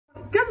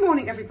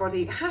morning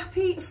everybody,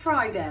 happy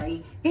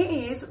Friday. It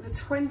is the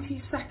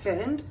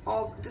 22nd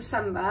of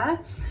December.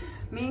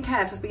 Me and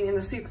Kev have been in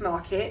the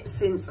supermarket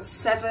since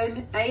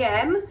 7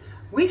 AM.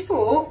 We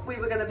thought we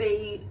were going to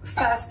be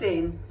first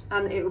in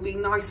and it would be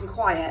nice and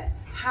quiet.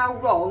 How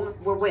wrong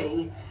were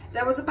we?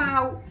 There was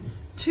about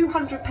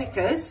 200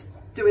 pickers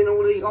doing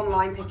all the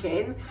online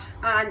picking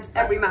and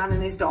every man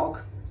and his dog.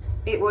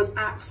 It was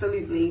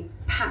absolutely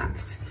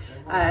packed.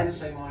 I know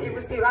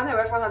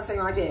everyone had the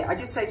same idea. I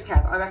did say to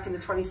Kev, I reckon the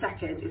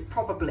 22nd is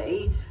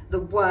probably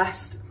the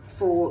worst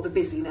for the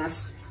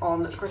busyness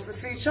on the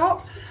Christmas food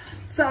shop.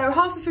 So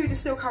half the food is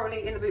still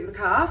currently in the boot of the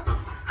car.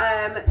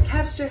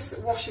 Kev's just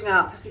washing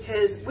up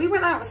because we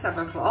went out at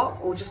 7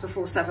 o'clock or just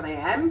before 7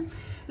 AM,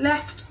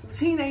 left the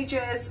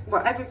teenagers,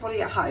 well,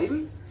 everybody at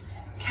home,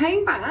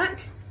 came back.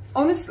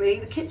 Honestly,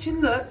 the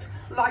kitchen looked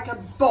like a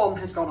bomb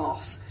had gone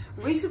off.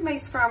 Reese had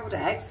made scrambled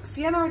eggs.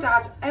 Sienna had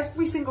had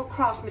every single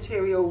craft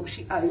material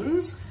she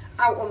owns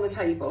out on the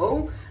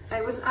table.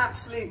 It was an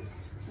absolute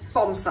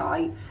bomb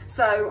site.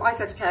 So I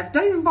said to Kev,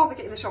 don't even bother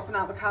getting the shopping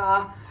out of the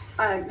car.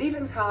 Leave it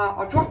in the car.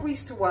 I'll drop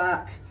Reese to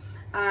work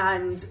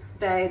and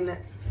then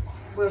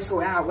we'll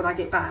sort it out when I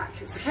get back.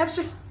 So Kev's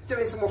just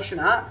doing some washing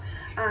up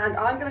and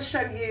I'm going to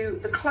show you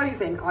the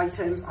clothing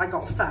items I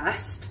got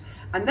first,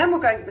 and then we'll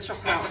go and get the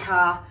shopping out of the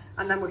car,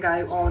 and then we'll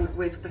go on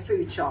with the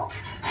food shop.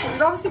 So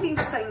we've obviously been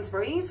to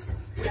Sainsburys.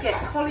 We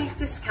get a colleague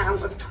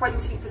discount of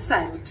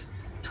 20%.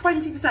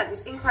 20%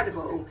 is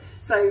incredible.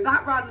 So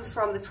that ran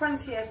from the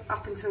 20th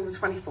up until the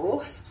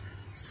 24th.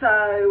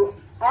 So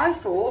I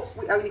thought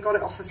we only got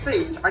it off of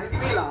food. I didn't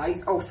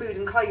realise, oh, food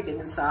and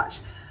clothing and such.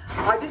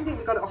 I didn't think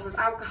we got it off of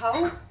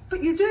alcohol,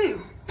 but you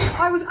do.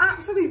 I was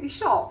absolutely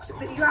shocked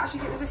that you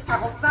actually get the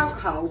discount off of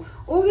alcohol.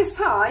 All this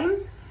time,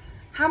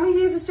 how many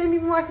years has Jamie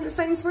been working at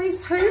Sainsburys?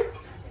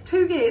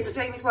 2 years that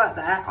Jamie's worked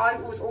there. I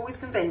was always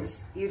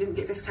convinced you didn't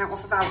get discount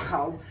off of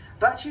alcohol,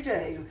 but you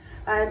do.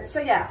 So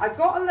yeah, I've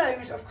got a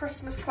load of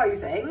Christmas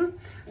clothing,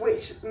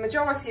 which the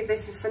majority of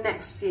this is for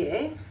next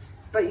year,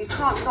 but you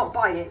can't not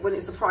buy it when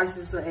it's the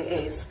prices that it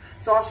is.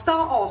 So I'll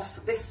start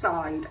off this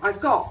side.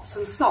 I've got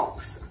some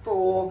socks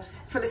for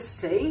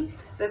Felicity.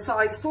 They're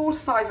size 4 to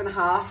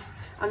 5.5,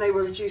 and they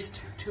were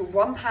reduced to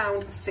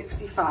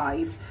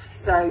 £1.65.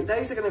 So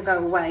those are going to go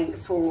away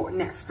for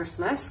next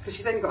Christmas because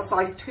she's only got a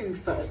size 2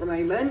 foot at the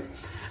moment.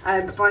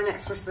 But by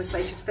next Christmas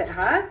they should fit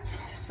her.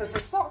 So some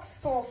socks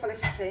for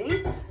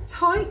Felicity,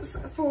 tights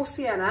for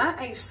Sienna,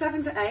 aged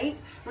 7 to 8,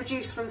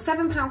 reduced from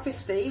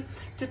 £7.50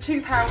 to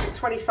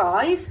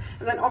 £2.25.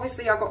 And then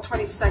obviously I got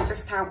 20%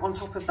 discount on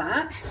top of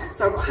that.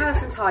 So I've got her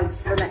some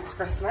tights for next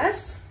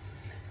Christmas.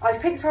 I've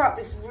picked her up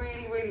this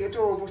really, really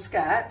adorable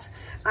skirt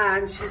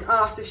and she's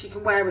asked if she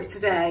can wear it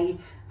today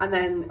and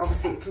then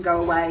obviously it can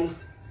go away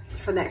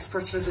for next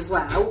Christmas as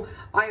well.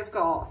 I have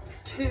got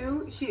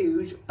 2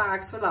 huge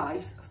bags for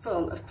life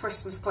full of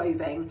Christmas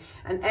clothing,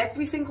 and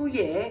every single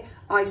year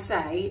I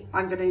say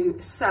I'm going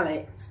to sell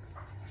it.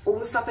 All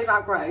the stuff they've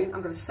outgrown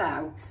I'm going to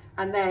sell,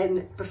 and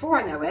then before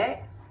I know it,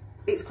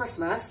 it's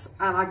Christmas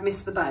and I've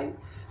missed the boat.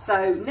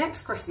 So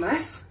next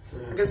Christmas,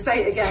 I'm going to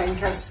say it again,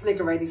 Kev's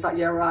sniggering, he's like,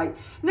 yeah, right.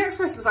 Next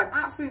Christmas, like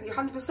absolutely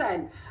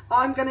 100%,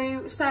 I'm going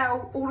to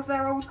sell all of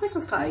their old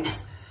Christmas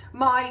clothes.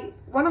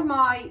 One of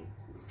my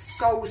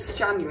goals for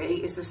January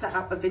is to set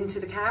up a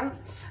Vinted account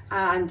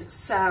and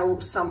sell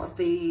some of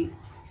the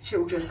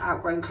children's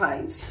outgrown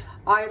clothes.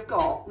 I've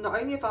got, not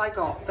only have I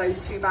got those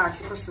 2 bags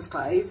of Christmas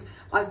clothes,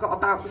 I've got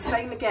about the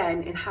same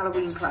again in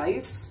Halloween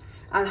clothes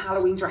and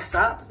Halloween dress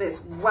up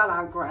that's well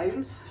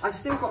outgrown. I've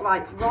still got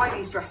like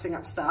Riley's dressing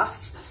up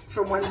stuff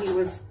from when he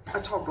was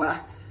a toddler.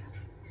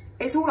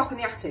 It's all up in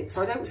the attic,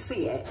 so I don't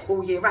see it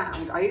all year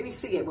round. I only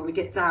see it when we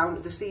get down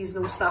to the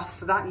seasonal stuff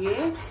for that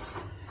year.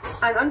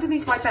 And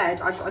underneath my bed,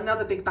 I've got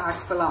another big bag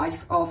for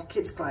life of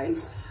kids'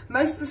 clothes.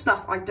 Most of the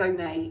stuff I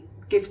donate,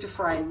 give to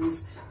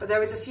friends, but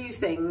there is a few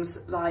things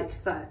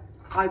like that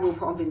I will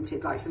put on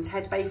Vinted, like some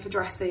Ted Baker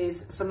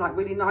dresses, some like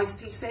really nice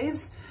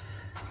pieces.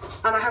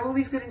 And I have all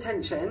these good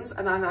intentions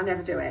and then I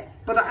never do it.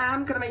 But I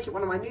am going to make it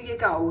one of my New Year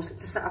goals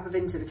to set up a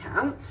Vinted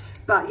account.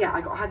 But yeah,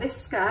 I got her this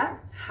skirt.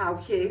 How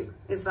cute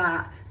is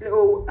that?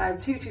 Little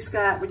tutu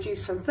skirt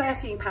reduced from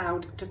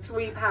 £13 to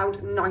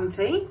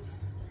 £3.90.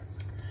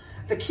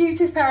 The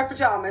cutest pair of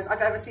pyjamas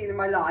I've ever seen in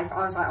my life.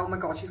 I was like, oh my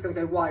God, she's going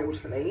to go wild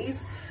for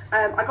these.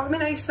 I got them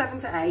in age 7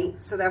 to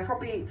 8, so they'll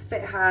probably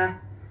fit her.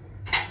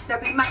 They'll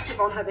be massive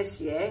on her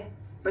this year,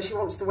 but she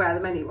wants to wear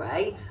them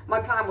anyway. My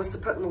plan was to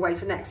put them away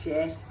for next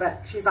year,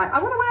 but she's like, I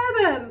want to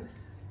wear them.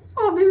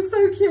 Oh, they're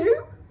so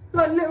cute.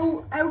 Like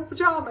little elf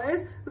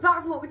pyjamas, but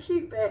that's not the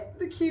cute bit.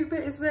 The cute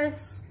bit is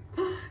this.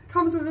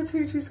 Comes with a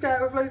tutu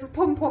skirt with loads of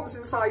pom-poms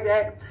inside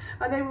it,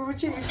 and they were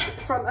reduced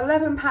from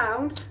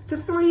 £11 to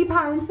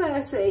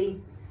 £3.30,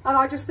 and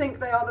I just think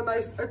they are the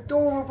most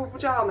adorable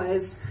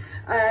pyjamas.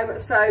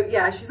 So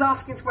yeah, she's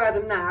asking to wear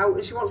them now,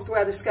 and she wants to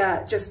wear the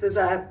skirt just as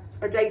a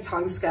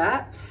daytime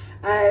skirt,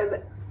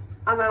 and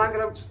then I'm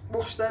going to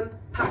wash them,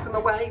 pack them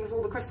away with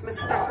all the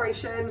Christmas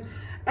decoration.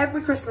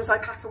 Every Christmas I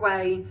pack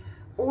away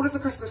all of the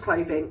Christmas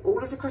clothing,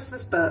 all of the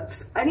Christmas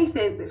books,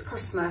 anything that's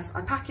Christmas,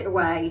 I pack it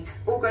away,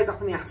 all goes up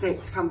in the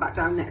attic to come back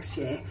down next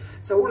year.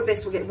 So all of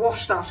this will get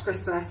washed after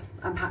Christmas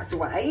and packed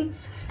away.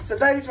 So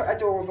those were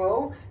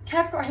adorable.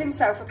 Kev got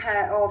himself a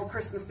pair of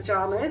Christmas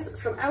pyjamas,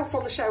 some Elf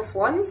on the Shelf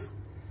ones,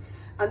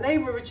 and they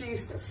were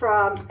reduced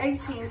from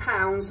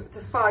 £18 to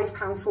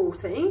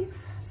 £5.40.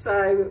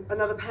 So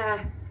another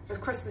pair of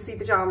Christmassy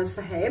pyjamas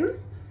for him.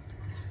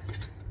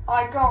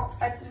 I got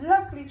a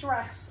lovely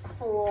dress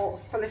for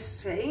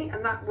Felicity,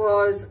 and that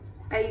was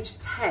age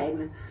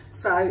 10,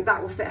 so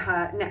that will fit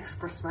her next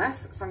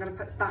Christmas, so I'm going to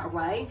put that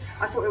away.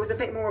 I thought it was a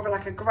bit more of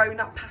like a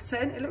grown-up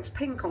pattern. It looks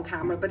pink on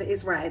camera, but it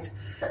is red,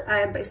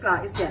 but it's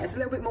a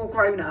little bit more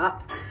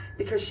grown-up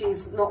because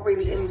she's not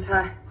really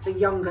into the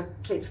younger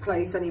kids'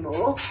 clothes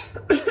anymore.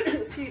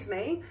 Excuse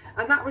me.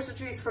 And that was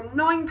reduced from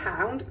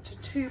 £9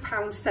 to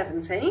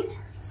 £2.70,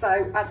 so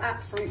an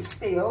absolute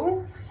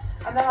steal.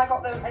 And then I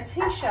got them a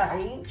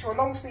t-shirt each, or a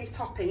long sleeve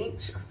top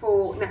each,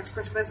 for next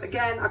Christmas.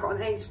 Again, I got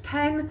an age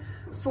 10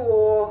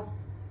 for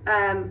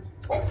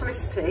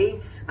Felicity,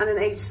 and an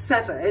age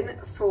 7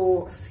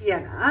 for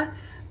Sienna.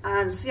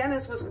 And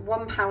Sienna's was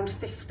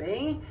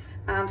 £1.50,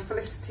 and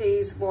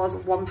Felicity's was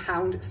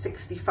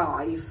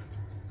 £1.65.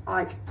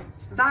 Like,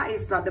 that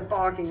is like the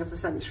bargain of the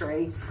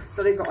century.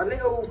 So they've got a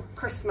little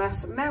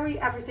Christmas, merry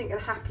everything and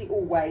happy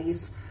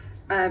always,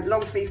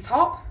 long sleeve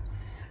top.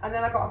 And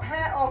then I got a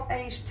pair of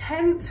age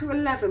 10 to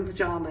 11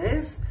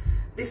 pyjamas.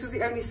 This was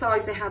the only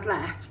size they had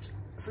left.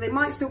 So they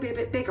might still be a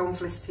bit big on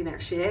Felicity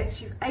next year.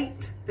 She's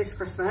 8 this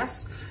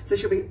Christmas, so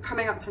she'll be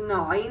coming up to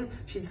 9.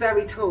 She's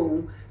very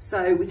tall,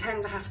 so we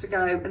tend to have to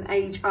go an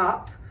age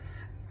up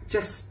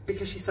just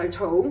because she's so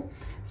tall.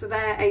 So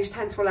they're age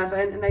 10 to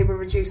 11, and they were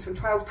reduced from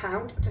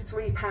 £12 to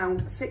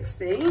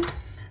 £3.60.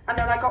 And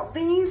then I got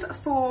these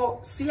for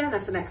Sienna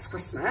for next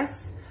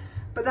Christmas.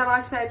 But then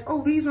I said,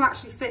 oh, these will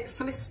actually fit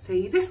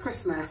Felicity this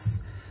Christmas.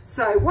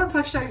 So once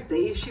I've showed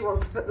these, she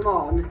wants to put them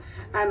on.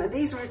 And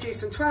these were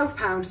reduced from £12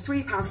 to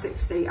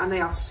 £3.60, and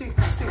they are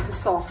super, super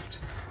soft.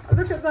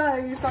 Look at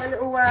those, like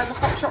little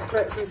hot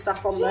chocolates and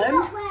stuff on them. She's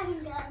not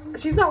wearing them.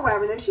 She's not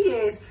wearing them, she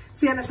is.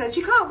 Sienna said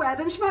she can't wear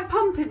them, she might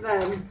pump in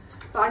them.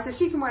 But I said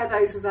she can wear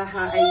those because they're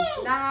her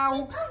age now.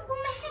 She pumps on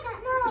my head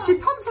at night. She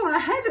pumps on her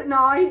head at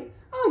night.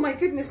 Oh my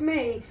goodness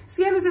me.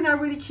 Sienna's in her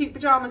really cute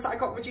pyjamas that I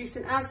got reduced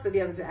in Asda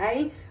the other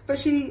day, but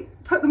she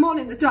put them on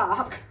in the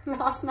dark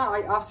last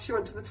night after she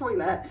went to the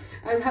toilet,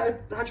 and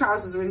her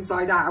trousers are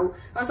inside out.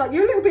 I was like,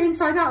 you're a little bit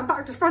inside out and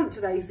back to front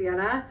today,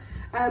 Sienna.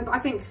 But I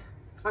think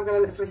I'm going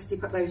to let Felicity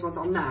put those ones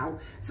on now.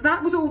 So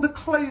that was all the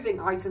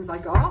clothing items I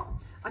got.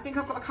 I think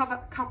I've got a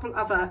couple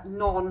other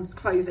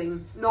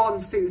non-clothing,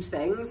 non-food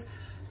things.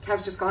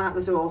 Kev's just gone out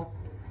the door.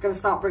 Going to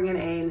start bringing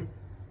it in,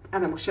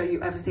 and then we'll show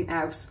you everything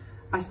else.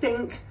 I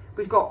think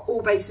we've got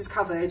all bases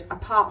covered,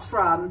 apart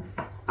from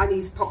I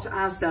need to pop to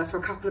Asda for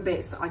a couple of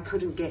bits that I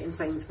couldn't get in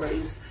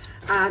Sainsburys,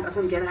 and I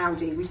couldn't get an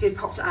Aldi. We did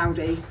pop to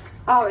Aldi.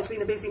 Oh, it's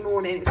been a busy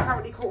morning. It's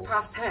currently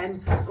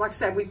 10:15. Like I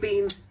said, we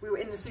were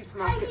in the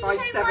supermarket by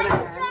 7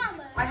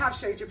 AM. I have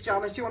showed you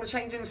pyjamas. Do you want to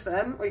change into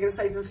them, or are you going to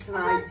save them for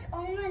tonight? I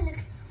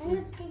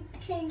want to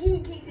change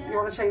into them. You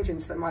want to change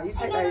into them, right? You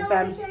take those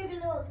then.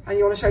 And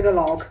you want to show the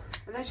log.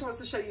 And then she wants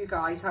to show you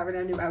guys her in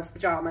her new elf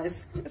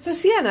pyjamas. So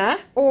Sienna,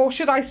 or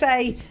should I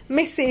say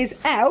Mrs.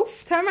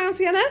 Elf, turn around,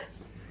 Sienna.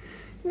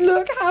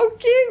 Look how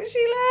cute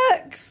she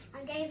looks.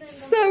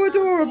 So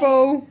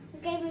adorable.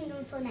 I'm saving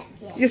them for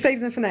next year. You're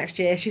saving them for next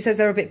year. She says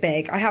they're a bit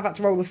big. I have had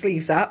to roll the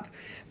sleeves up,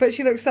 but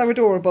she looks so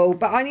adorable.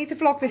 But I need to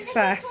vlog this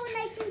first.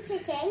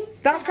 Chicken.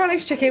 That's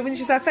coronation chicken, which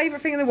is her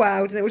favourite thing in the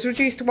world, and it was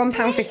reduced to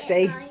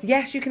 £1.50.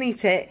 Yes, you can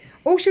eat it.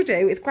 All she'll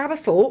do is grab a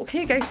fork.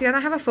 Here you go, Sienna,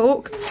 have a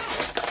fork.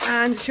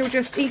 And she'll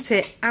just eat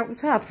it out the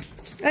tub.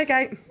 There you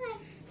go.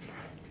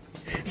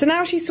 So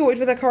now she's sorted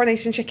with her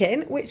coronation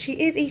chicken, which she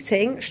is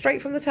eating straight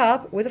from the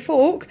tub with a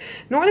fork,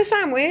 not in a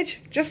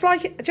sandwich, just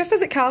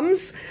as it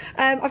comes.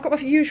 I've got my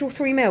usual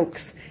 3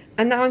 milks,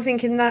 and now I'm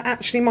thinking that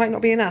actually might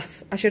not be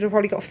enough. I should have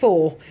probably got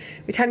 4.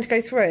 We tend to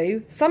go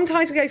through.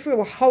 Sometimes we go through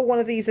a whole one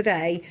of these a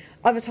day.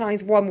 Other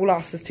times one will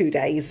last us 2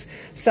 days.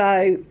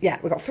 So yeah,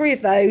 we've got 3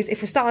 of those.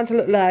 If we're starting to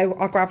look low,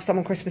 I'll grab some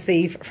on Christmas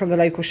Eve from the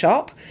local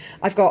shop.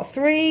 I've got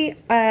 3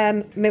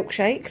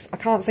 milkshakes. I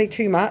can't say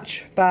too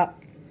much, but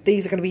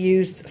these are going to be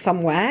used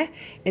somewhere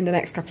in the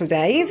next couple of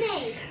days.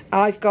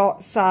 I've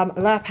got some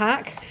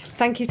Lurpak.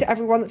 Thank you to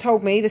everyone that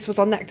told me this was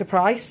on Nectar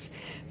price.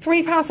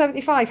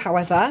 £3.75,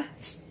 however.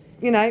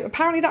 You know,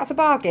 apparently that's a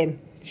bargain.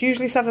 It's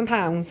usually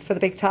 £7 for the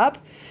big tub.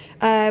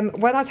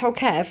 When I told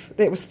Kev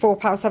that it was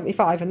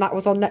 £4.75 and that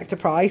was on Nectar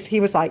price,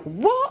 he was like,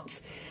 what?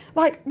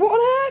 Like, what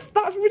on earth?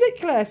 That's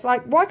ridiculous.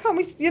 Like, why can't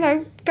we, you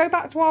know, go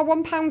back to our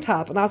 £1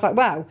 tub? And I was like,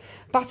 well,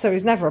 butter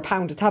is never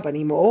 £1 a tub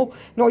anymore,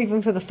 not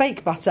even for the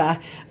fake butter.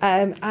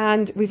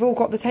 And we've all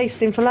got the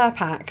tasting for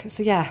Lurpak.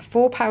 So yeah,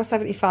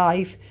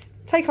 £4.75.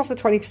 Take off the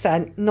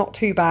 20%, not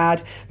too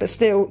bad, but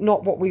still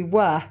not what we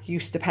were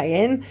used to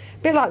paying.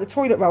 Bit like the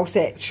toilet roll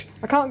sitch.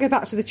 I can't go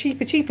back to the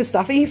cheaper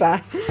stuff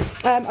either.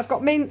 I've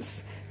got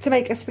mince to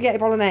make a spaghetti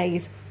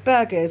bolognese.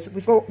 burgers.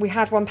 We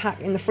had one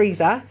pack in the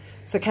freezer,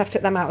 so Kev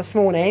took them out this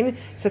morning.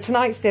 So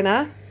tonight's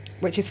dinner,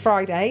 which is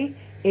Friday,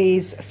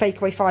 is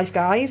Fake Away Five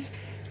Guys.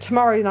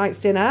 Tomorrow night's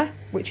dinner,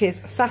 which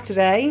is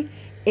Saturday,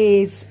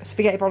 is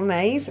spaghetti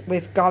bolognese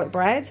with garlic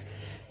bread.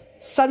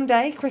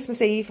 Sunday,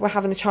 Christmas Eve, we're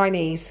having a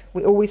Chinese.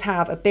 We always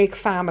have a big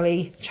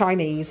family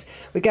Chinese.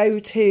 We go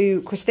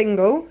to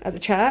Christingle at the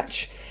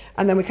church,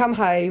 and then we come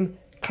home,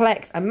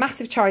 collect a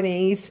massive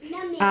Chinese,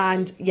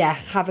 and yeah,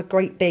 have a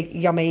great big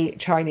yummy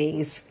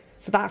Chinese.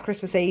 So that's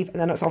Christmas Eve,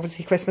 and then it's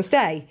obviously Christmas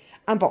Day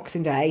and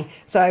Boxing Day.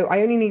 So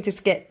I only needed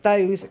to get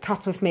those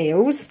couple of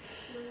meals.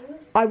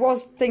 I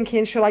was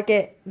thinking, should I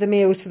get the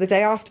meals for the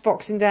day after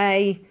Boxing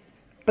Day?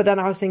 But then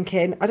I was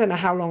thinking, I don't know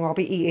how long I'll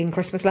be eating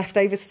Christmas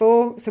leftovers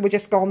for. So we're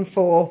just gone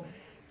for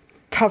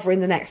covering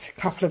the next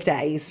couple of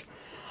days.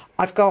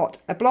 I've got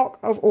a block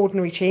of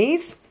ordinary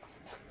cheese.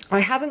 I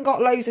haven't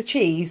got loads of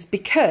cheese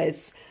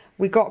because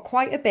we got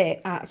quite a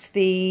bit at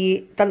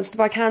the Dunster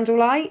by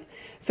Candlelight.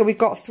 So we've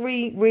got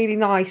 3 really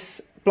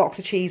nice blocks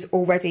of cheese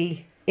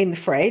already in the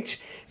fridge.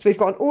 So we've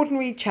got an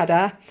ordinary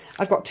cheddar.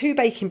 I've got 2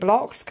 baking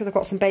blocks because I've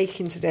got some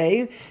baking to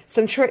do.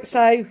 Some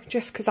chorizo,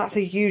 just because that's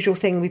a usual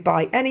thing we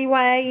buy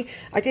anyway.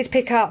 I did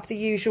pick up the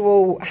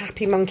usual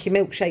Happy Monkey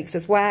milkshakes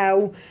as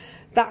well.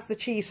 That's the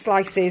cheese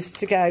slices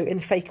to go in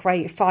the Fake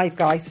Away Five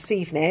Guys this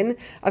evening.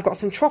 I've got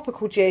some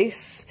tropical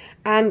juice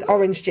and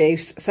orange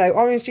juice. So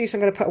orange juice I'm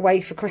going to put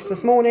away for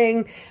Christmas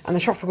morning, and the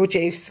tropical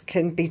juice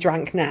can be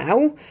drank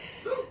now.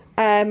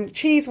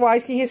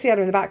 Cheese-wise, can you hear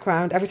Sienna in the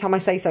background? Every time I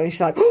say something, she's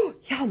like, oh,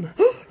 yum,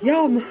 oh,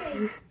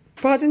 yum.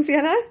 Pardon,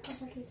 Sienna?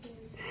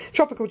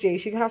 Tropical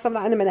juice, you can have some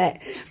of that in a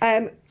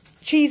minute.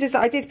 Cheeses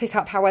that I did pick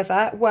up,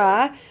 however,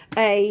 were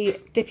a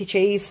dippy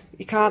cheese.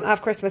 You can't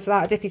have Christmas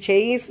without a dippy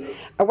cheese.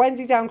 A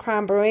Wednesday down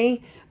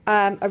cranberry,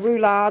 a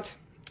roulade.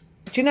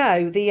 Do you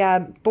know, the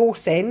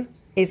Borsin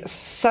is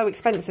so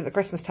expensive at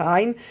Christmas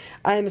time.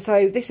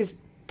 So this is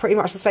pretty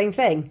much the same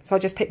thing. So I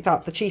just picked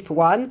up the cheaper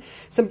one.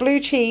 Some blue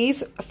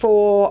cheese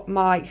for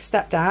my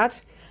stepdad.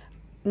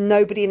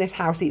 Nobody in this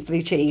house eats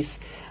blue cheese.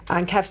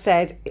 And Kev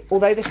said,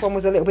 although this one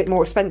was a little bit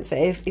more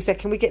expensive, he said,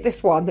 can we get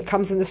this one that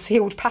comes in the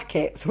sealed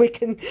packet so we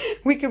can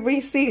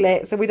reseal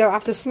it so we don't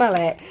have to smell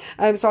it.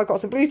 So I got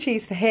some blue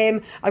cheese for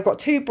him. I've got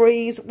 2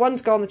 bries, one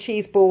to go on the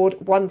cheese board,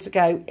 one to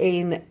go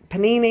in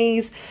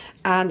paninis,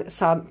 and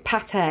some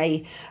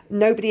pate.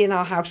 Nobody in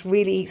our house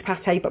really eats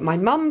pate, but my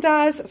mum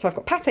does. So I've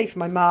got pate for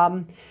my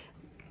mum,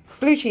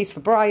 blue cheese for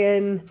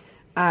Brian,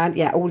 and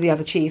yeah, all the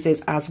other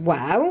cheeses as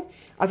well.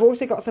 I've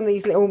also got some of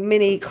these little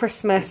mini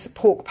Christmas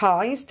pork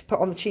pies to put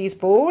on the cheese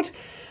board.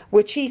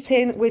 We're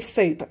cheating with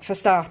soup for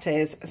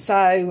starters.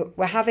 So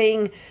we're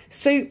having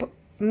soup,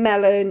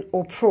 melon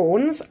or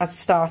prawns as a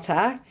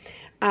starter.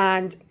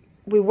 And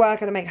we were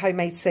going to make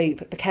homemade soup,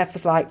 but Kev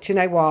was like, do you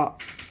know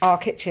what? Our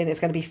kitchen is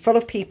going to be full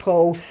of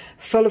people,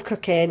 full of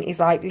cooking. He's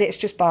like, let's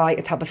just buy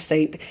a tub of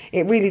soup.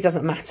 It really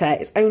doesn't matter.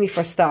 It's only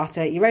for a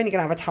starter. You're only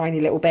going to have a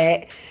tiny little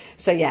bit.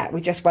 So yeah, we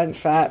just went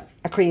for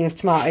a cream of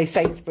tomato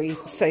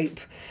Sainsburys soup.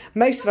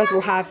 Most of us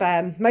will have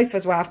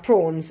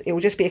prawns. It will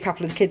just be a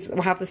couple of the kids that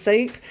will have the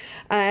soup.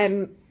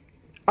 I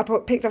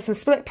picked up some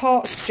split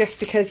pots just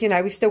because, you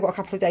know, we've still got a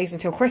couple of days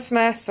until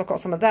Christmas. So I've got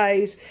some of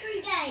those.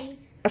 3 days.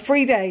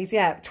 3 days,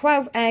 yeah.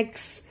 12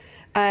 eggs.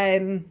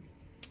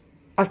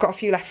 I've got a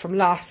few left from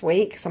last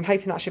week, so I'm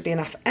hoping that should be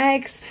enough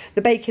eggs.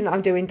 The baking that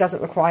I'm doing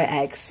doesn't require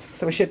eggs,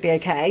 so we should be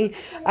okay.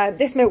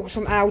 This milk was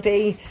from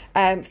Aldi,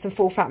 some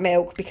full fat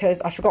milk, because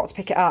I forgot to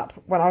pick it up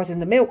when I was in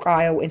the milk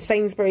aisle in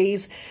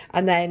Sainsburys,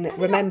 and then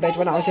remembered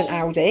when I was in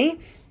Aldi.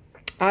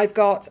 We've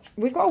got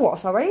a what,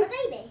 sorry? A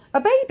baby.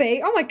 A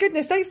baby? Oh my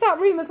goodness, don't start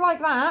rumours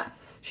like that.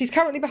 She's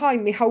currently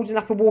behind me holding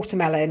up a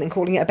watermelon and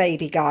calling it a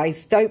baby,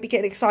 guys. Don't be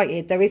getting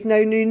excited. There is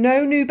no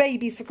new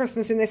babies for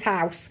Christmas in this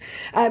house.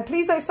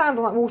 Please don't stand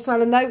on that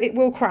watermelon though, it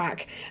will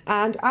crack.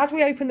 And as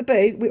we opened the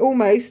boot, we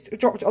almost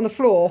dropped it on the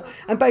floor.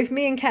 And both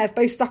me and Kev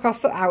both stuck our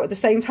foot out at the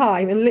same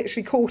time and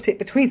literally caught it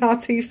between our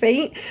 2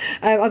 feet.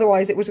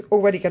 Otherwise it was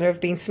already going to have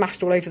been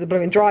smashed all over the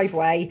blooming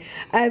driveway.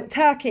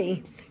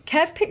 Turkey.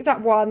 Kev picked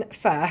up one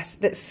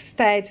first that's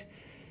fed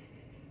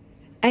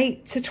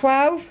 8 to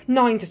 12,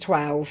 9 to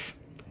 12.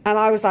 And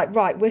I was like,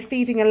 right, we're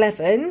feeding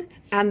 11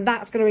 and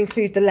that's going to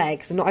include the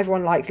legs, and not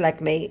everyone likes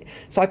leg meat.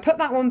 So I put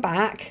that one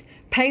back,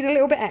 paid a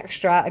little bit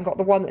extra and got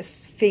the one that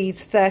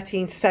feeds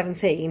 13 to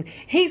 17.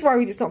 He's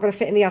worried it's not going to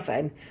fit in the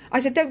oven.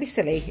 I said, don't be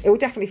silly. It will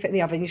definitely fit in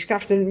the oven. You're just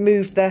going to have to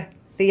move the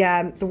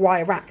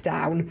wire rack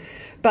down.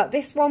 But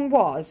this one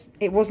was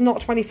not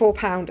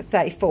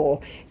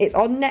 £24.34. It's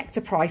on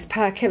Nectar price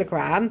per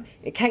kilogram.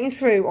 It came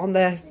through on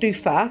the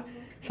doofer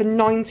for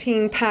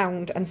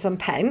 £19 and some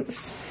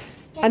pence.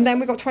 And then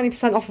we got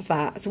 20% off of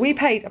that. So we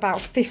paid about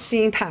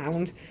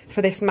 £15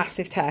 for this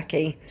massive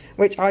turkey,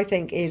 which I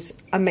think is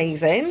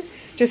amazing.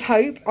 Just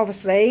hope,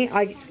 obviously,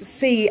 I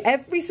see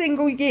every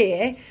single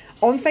year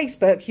on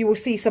Facebook, you will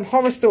see some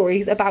horror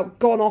stories about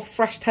gone off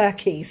fresh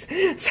turkeys.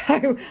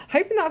 So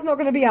hoping that's not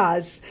going to be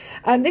us.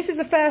 And this is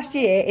the first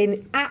year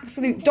in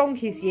absolute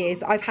donkey's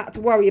years I've had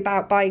to worry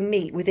about buying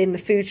meat within the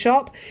food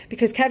shop,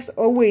 because Kev's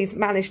always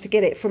managed to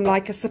get it from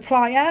like a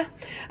supplier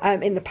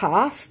in the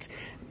past.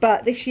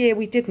 But this year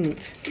we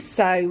didn't,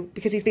 so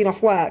because he's been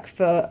off work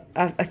for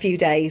a few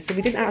days, so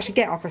we didn't actually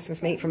get our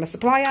Christmas meat from a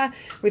supplier.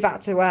 We've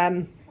had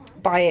to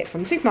buy it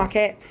from the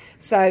supermarket.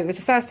 So it was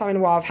the first time in a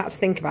while I've had to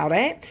think about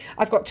it.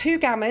 I've got 2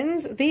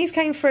 gammons. These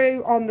came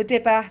through on the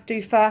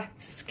doofer,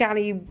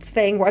 scanny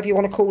thing, whatever you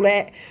want to call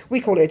it. We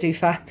call it a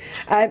doofer.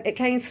 It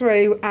came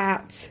through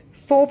at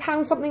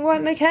 £4 something,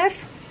 weren't they, Kev?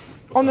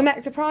 On the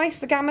nectar price,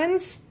 the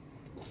gammons.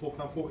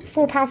 £4.40.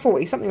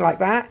 £4.40, something like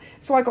that.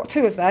 So I got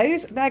 2 of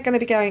those. They're going to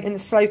be going in the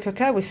slow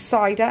cooker with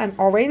cider and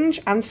orange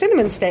and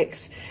cinnamon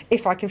sticks,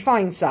 if I can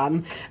find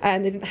some.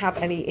 And they didn't have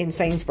any in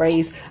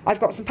Sainsburys. I've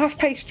got some puff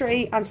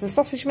pastry and some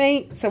sausage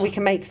meat, so we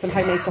can make some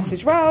homemade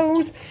sausage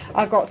rolls.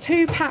 I've got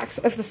 2 packs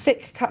of the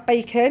thick cut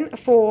bacon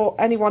for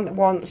anyone that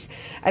wants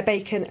a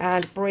bacon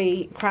and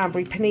brie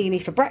cranberry panini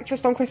for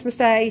breakfast on Christmas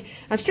Day,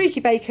 and streaky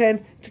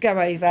bacon to go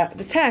over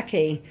the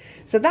turkey.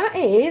 So that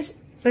is...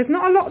 There's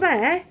not a lot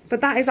there, but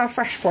that is our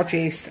fresh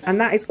produce,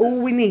 and that is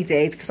all we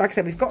needed, because like I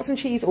said, we've got some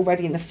cheese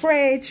already in the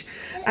fridge,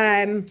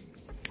 and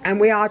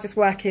we are just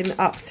working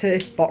up to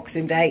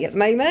Boxing Day at the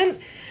moment.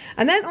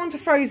 And then on to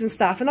frozen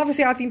stuff, and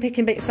obviously I've been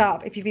picking bits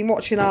up. If you've been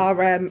watching our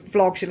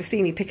vlogs, you'll have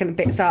seen me picking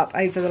bits up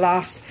over the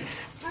last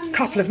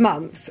couple of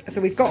months, so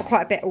we've got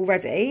quite a bit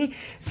already.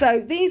 So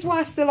these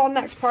were still on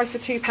next price for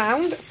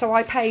 £2, so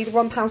I paid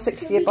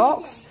 £1.60 a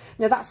box.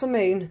 No, that's for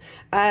Moon.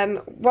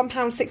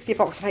 £1.60 a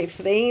box I paid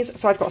for these.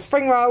 So I've got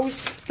spring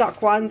rolls, duck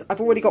ones.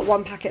 I've already got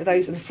 1 packet of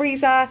those in the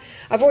freezer.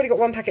 I've already got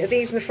 1 packet of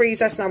these in the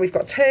freezer, so now we've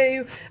got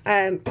 2.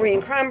 Brie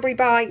and cranberry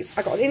bites.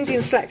 I got an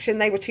Indian selection.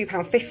 They were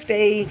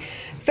 £2.50.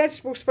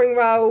 Vegetable spring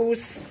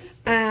rolls.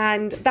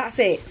 And that's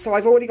it. So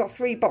I've already got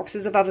 3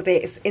 boxes of other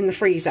bits in the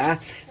freezer,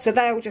 so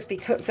they'll just be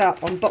cooked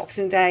up on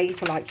Boxing Day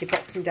for like your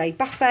Boxing Day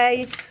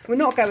buffet. We're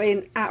not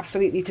going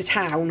absolutely to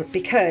town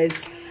because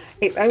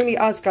it's only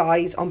us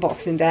guys on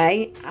Boxing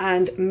Day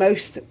and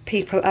most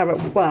people are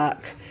at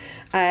work.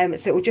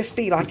 So it will just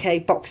be like a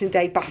Boxing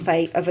Day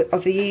buffet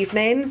of the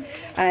evening,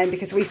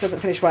 because Reese doesn't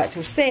finish work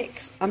till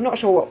 6. I'm not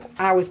sure what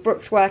hours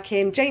Brooke's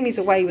working. Jamie's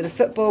away with the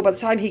football. By the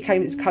time he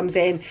comes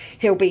in,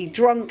 he'll be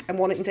drunk and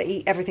wanting to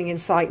eat everything in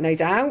sight, no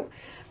doubt.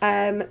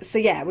 So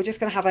yeah, we're just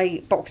going to have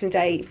a Boxing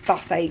Day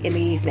buffet in the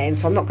evening,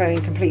 so I'm not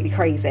going completely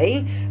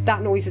crazy.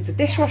 That noise is the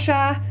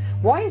dishwasher.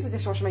 Why is the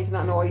dishwasher making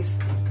that noise?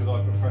 Because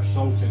I put fresh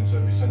salt in, so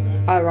we're sending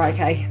it. Oh right,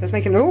 okay. That's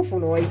making an awful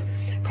noise.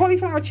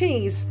 Cauliflower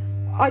cheese.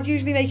 I'd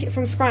usually make it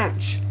from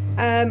scratch,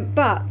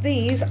 but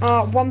these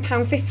are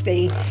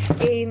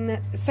 £1.50 in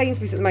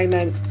Sainsburys at the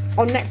moment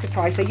on nectar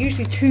price. They're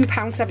usually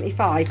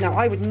 £2.75. Now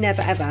I would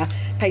never ever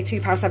pay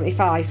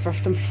 £2.75 for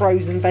some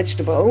frozen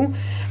vegetable,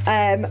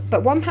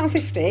 but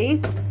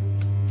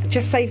 £1.50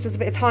 just saves us a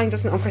bit of time,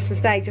 doesn't it, on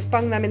Christmas Day? Just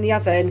bung them in the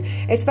oven,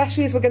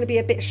 especially as we're going to be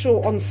a bit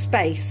short on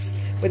space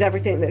with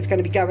everything that's going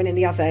to be going in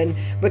the oven.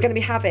 We're going to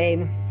be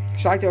having,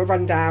 should I do a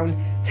rundown?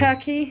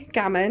 Turkey,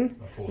 gammon,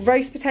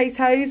 roast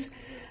potatoes,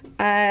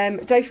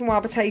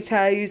 dauphinoise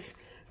potatoes,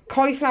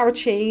 cauliflower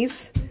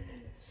cheese,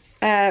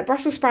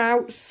 Brussels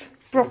sprouts,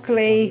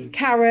 broccoli,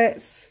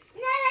 carrots,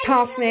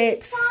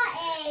 parsnips.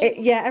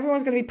 Yeah,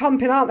 everyone's going to be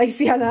pumping, aren't they,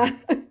 Sienna?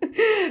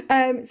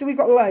 So we've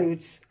got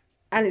loads,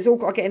 and it's all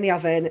got to get in the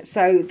oven.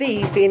 So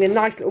these being in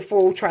nice little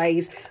foil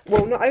trays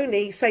will not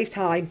only save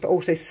time but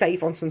also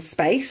save on some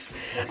space.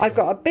 I've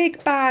got a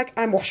big bag,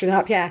 I'm washing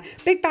up, yeah,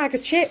 big bag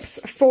of chips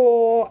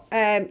for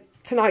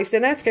tonight's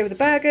dinner to go with the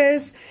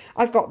burgers.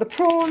 I've got the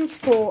prawns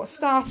for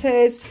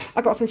starters.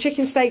 I've got some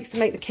chicken steaks to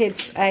make the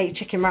kids a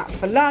chicken wrap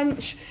for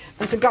lunch,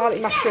 and some garlic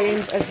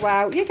mushrooms as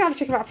well. You can have a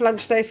chicken wrap for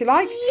lunch today if you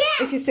like,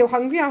 if you're still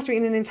hungry after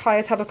eating an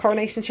entire tub of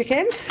coronation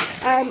chicken.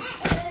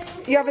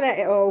 You haven't ate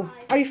it all.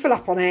 Are you full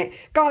up on it?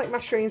 Garlic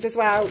mushrooms as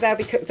well. They'll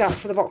be cooked up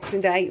for the Boxing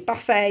Day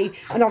buffet.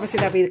 And obviously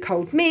there'll be the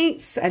cold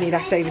meats, any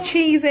leftover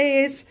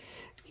cheeses.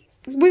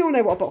 We all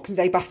know what a Boxing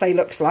Day buffet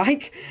looks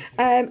like.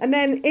 And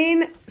then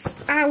in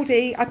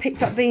Aldi, I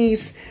picked up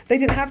these. They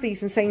didn't have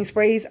these in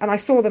Sainsburys, and I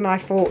saw them and I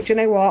thought, do you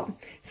know what?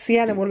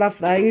 Sienna will love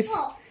those,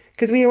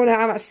 because we all know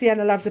how much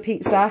Sienna loves a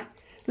pizza.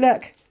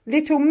 Look,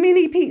 little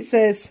mini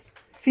pizzas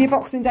for your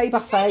Boxing Day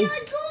buffet.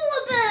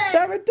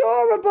 They're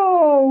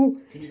adorable.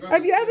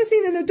 Have you ever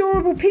seen an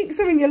adorable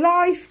pizza in your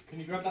life? Can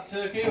you grab that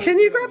turkey? Can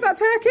you grab that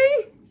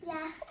turkey?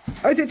 Yeah.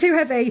 Oh, is it too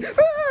heavy?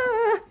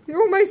 Ah, you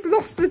almost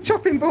lost the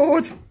chopping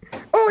board.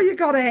 Oh, you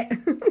got it.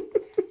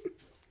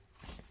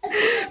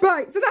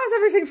 Right, so that's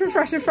everything from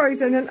Fresh and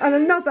Frozen, and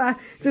another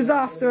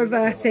disaster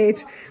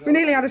averted. We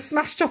nearly had a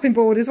smashed chopping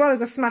board as well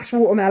as a smashed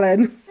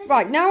watermelon.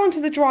 Right, now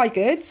onto the dry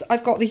goods.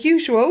 I've got the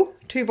usual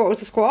 2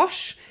 bottles of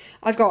squash.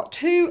 I've got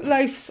 2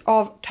 loaves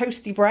of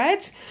toasty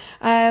bread.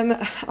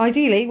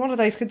 Ideally, one of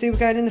those could do with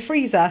going in the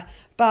freezer,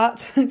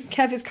 but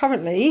Kev is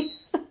currently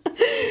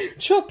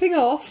chopping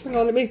off. Hang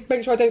on, let me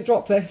make sure I don't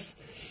drop this.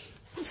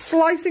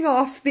 Slicing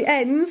off the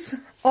ends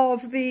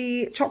of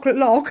the chocolate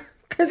log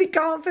because he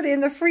can't fit it in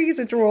the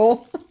freezer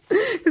drawer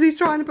because he's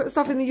trying to put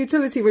stuff in the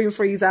utility room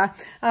freezer.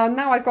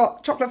 Now I've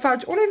got chocolate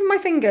fudge all over my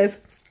fingers.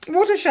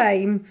 What a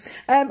shame.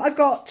 I've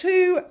got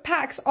 2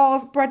 packs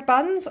of bread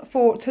buns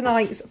for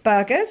tonight's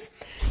burgers,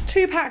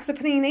 2 packs of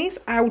paninis,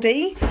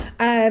 Aldi.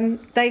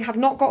 They have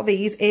not got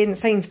these in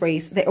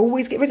Sainsburys. They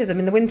always get rid of them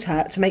in the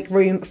winter to make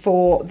room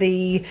for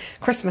the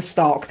Christmas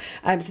stock.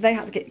 So they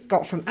had to get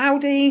got from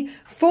Aldi.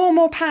 4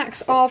 more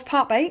packs of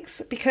part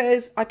bakes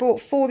because I bought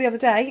 4 the other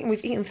day and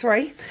we've eaten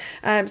 3.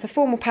 So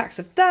 4 more packs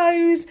of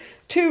those.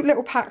 2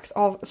 little packs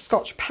of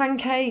Scotch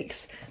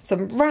pancakes,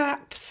 some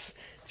wraps,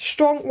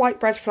 strong white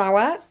bread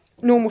flour,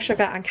 normal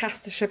sugar and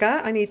caster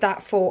sugar. I need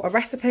that for a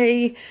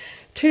recipe.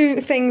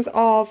 2 things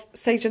of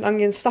sage and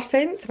onion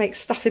stuffing to make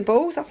stuffing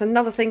balls. That's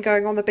another thing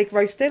going on the big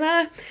roast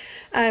dinner.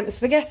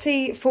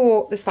 Spaghetti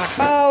for the spag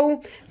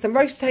bowl. Some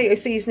roast potato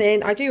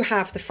seasoning. I do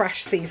have the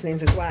fresh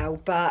seasonings as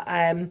well, but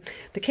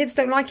the kids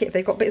don't like it if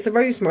they've got bits of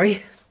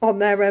rosemary on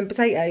their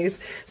potatoes,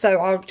 so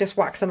I'll just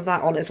whack some of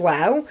that on as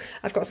well.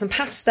 I've got some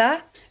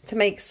pasta to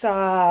make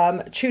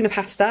some tuna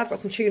pasta. I've got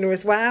some tuna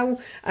as well.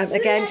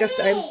 Again, just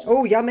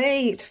oh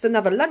yummy, just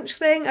another lunch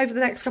thing over the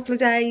next couple of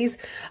days.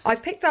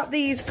 I've picked up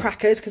these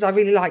crackers because I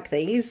really like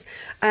these,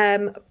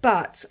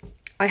 but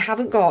I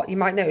haven't got, you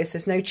might notice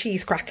there's no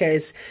cheese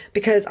crackers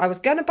because I was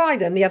going to buy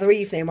them the other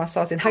evening whilst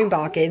I was in Home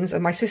Bargains,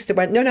 and my sister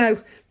went, no,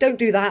 don't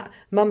do that.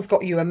 Mum's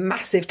got you a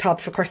massive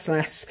tub for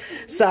Christmas.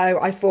 So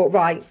I thought,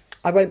 right,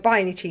 I won't buy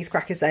any cheese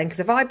crackers then,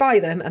 because if I buy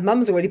them and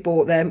Mum's already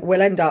bought them,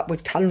 we'll end up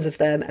with tons of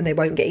them and they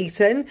won't get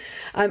eaten.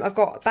 I've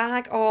got a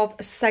bag of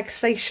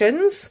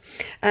Segsations,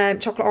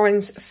 chocolate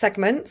orange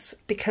segments,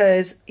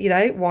 because, you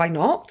know, why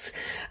not?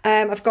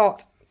 I've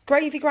got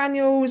gravy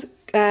granules,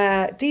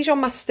 Dijon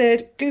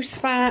mustard, goose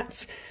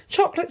fat,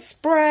 chocolate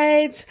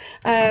spread,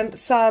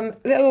 some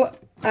little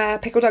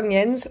pickled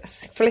onions.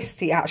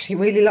 Felicity actually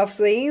really loves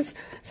these.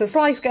 Some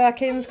sliced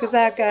gherkins, because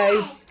they'll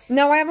go...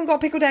 No, I haven't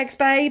got pickled eggs,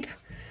 babe.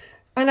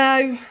 I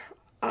know.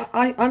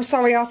 I'm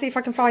sorry. I'll see if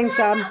I can find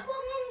some.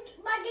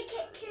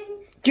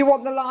 Do you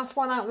want the last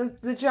one out of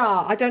the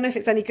jar? I don't know if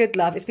it's any good,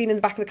 love. It's been in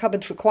the back of the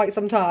cupboard for quite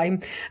some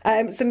time.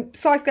 Some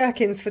sliced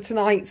gherkins for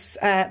tonight's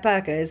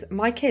burgers.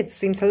 My kids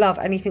seem to love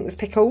anything that's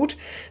pickled.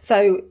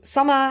 So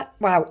Summer,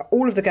 well,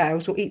 all of the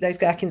girls will eat those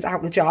gherkins out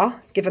of the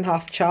jar, given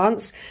half the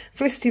chance.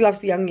 Felicity loves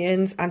the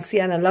onions and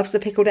Sienna loves the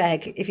pickled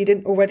egg, if you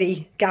didn't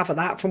already gather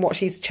that from what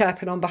she's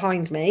chirping on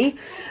behind me.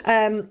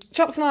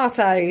 Chopped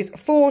tomatoes,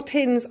 4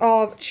 tins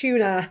of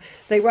tuna.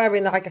 They were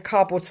in like a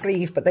cardboard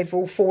sleeve, but they've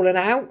all fallen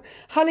out.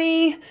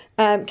 Honey.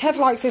 Kev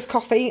likes this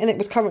coffee and it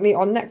was currently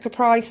on Nectar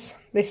price.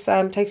 This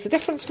Taste the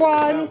Difference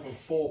one. From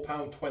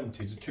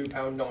 £4.20 to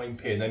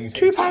 £2.09p, and then you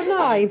take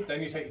 £2.09.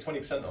 Then you take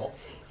 20%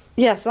 off.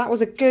 Yes, that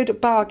was a good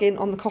bargain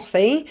on the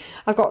coffee.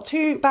 I've got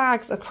 2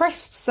 bags of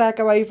crisps. They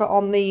go over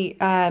on the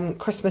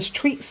Christmas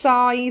treat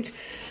side.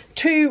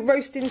 2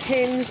 roasting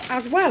tins,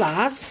 as well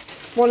as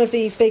one of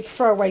these big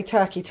throwaway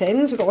turkey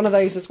tins. We've got one of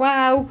those as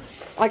well.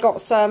 I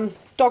got some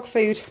dog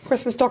food,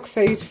 Christmas dog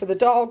food for the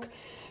dog.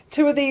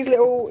 2 of these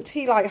little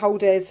tea light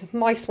holders,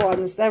 mice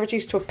ones, they're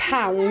reduced to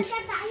 £1.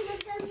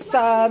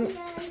 Some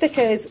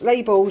stickers,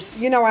 labels.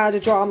 You know I had a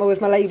drama with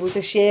my labels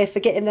this year,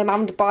 forgetting them,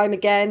 having to buy them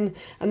again,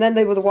 and then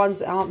they were the ones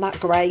that aren't that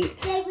great.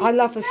 I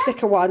love the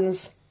sticker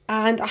ones,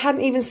 and I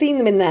hadn't even seen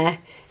them in there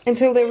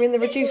until they were in the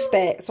reduced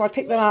bit, so I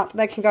picked them up.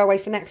 They can go away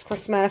for next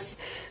Christmas.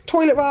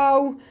 Toilet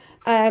roll,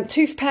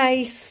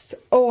 toothpaste.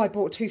 Oh, I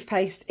bought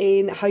toothpaste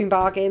in Home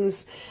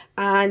Bargains,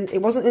 and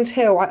it wasn't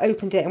until I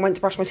opened it and went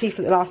to brush my teeth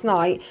with it last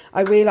night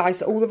I realised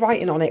that all the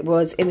writing on it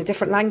was in a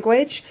different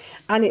language,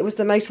 and it was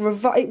the most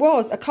it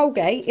was a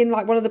Colgate in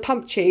like one of the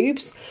pump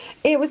tubes.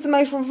 It was the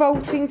most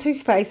revolting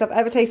toothpaste I've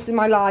ever tasted in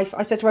my life.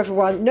 I said to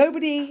everyone,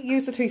 nobody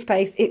use the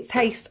toothpaste, it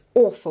tastes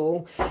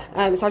awful.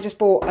 So I just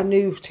bought a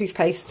new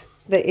toothpaste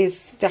that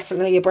is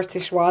definitely a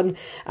British one,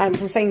 from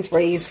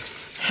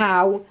Sainsburys.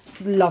 How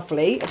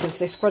lovely does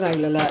this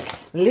granola look?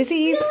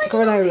 Lizzie's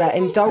granola,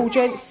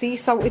 indulgent sea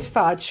salted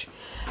fudge.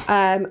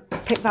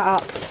 Picked that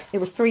up. It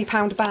was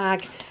 £3 a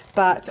bag,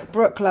 but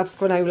Brooke loves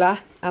granola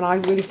and I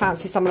really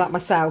fancy some of that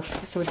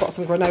myself, so we've got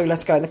some granola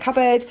to go in the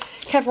cupboard.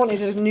 Kev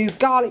wanted a new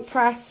garlic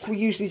press. We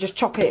usually just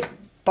chop it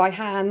by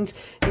hand.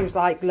 He was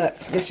like, look,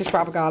 let's just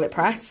grab a garlic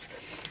press.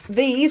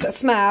 These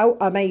smell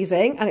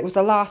amazing, and it was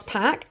the last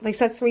pack. They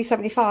said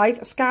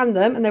 £3.75. Scanned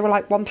them and they were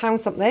like £1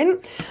 something.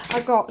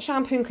 I've got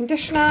shampoo and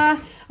conditioner.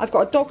 I've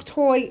got a dog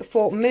toy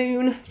for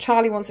Moon.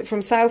 Charlie wants it for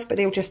himself, but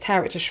he'll just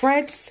tear it to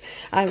shreds.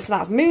 So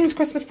that's Moon's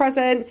Christmas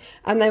present.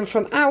 And then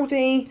from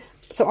Aldi,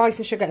 some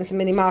icing sugar and some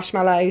mini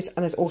marshmallows,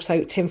 and there's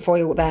also tin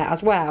foil there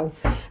as well.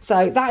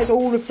 So that is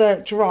all of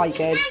the dry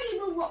goods. Nanny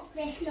will watch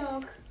this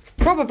vlog.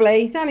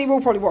 Probably. Nanny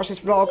will probably watch this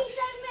vlog.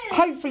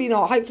 Hopefully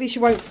not. Hopefully she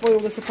won't spoil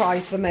the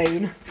surprise for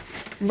Moon.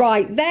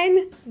 Right,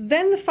 then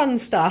the fun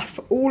stuff,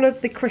 all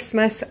of the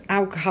Christmas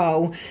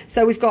alcohol.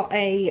 So we've got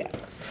a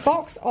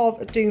box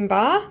of Doom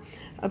Bar,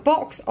 a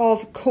box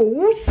of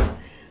Cools.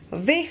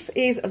 This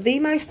is the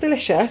most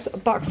delicious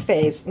Bucks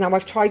Fizz. Now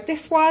I've tried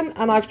this one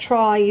and I've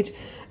tried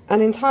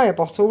an entire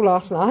bottle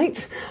last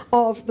night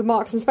of the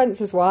Marks and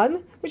Spencer's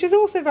one, which is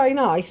also very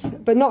nice,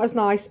 but not as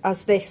nice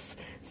as this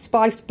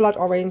spiced blood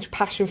orange,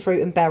 passion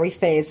fruit and berry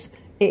fizz.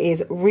 It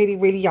is really,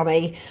 really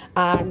yummy,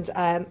 and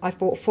I've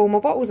bought 4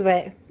 more bottles of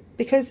it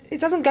because it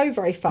doesn't go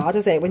very far,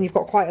 does it, when you've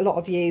got quite a lot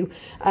of you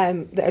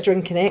that are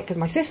drinking it, because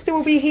my sister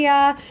will be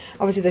here,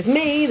 obviously there's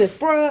me, there's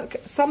Brooke,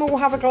 Summer will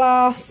have a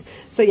glass,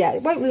 so yeah,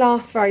 it won't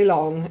last very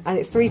long, and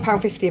it's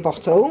 £3.50 a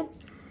bottle.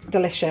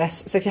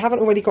 Delicious. So if you haven't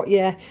already got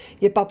your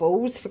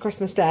bubbles for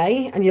Christmas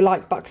Day and you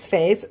like Bucks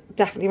Fizz,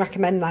 definitely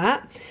recommend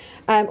that.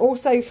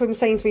 Also from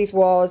Sainsbury's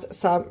was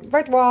some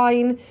red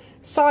wine,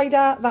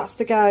 cider, that's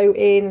to go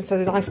in, so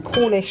the nice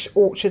Cornish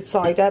orchard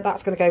cider,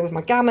 that's going to go with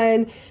my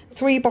gammon,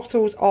 3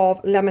 bottles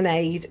of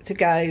lemonade to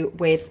go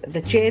with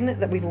the gin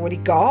that we've already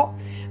got.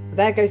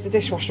 There goes the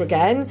dishwasher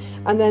again.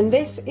 And then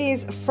this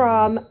is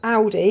from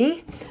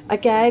Aldi.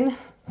 Again,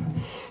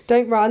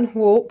 don't run,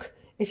 walk.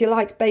 If you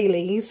like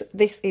Baileys,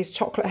 this is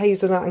chocolate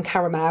hazelnut and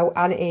caramel,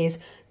 and it is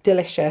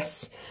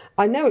delicious.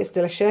 I know it's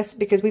delicious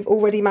because we've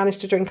already managed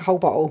to drink a whole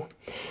bottle.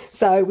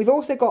 So we've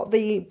also got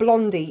the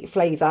blondie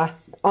flavour.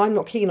 I'm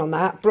not keen on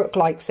that. Brooke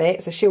likes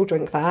it, so she'll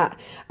drink that.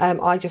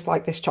 I just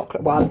like this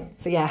chocolate one.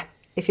 So yeah,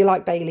 if you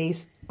like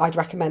Baileys, I'd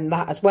recommend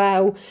that as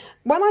well.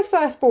 When I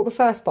first bought the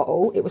first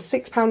bottle, it was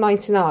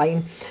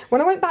 £6.99.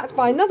 When I went back to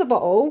buy another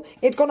bottle,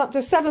 it'd gone up to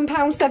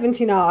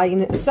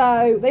 £7.79.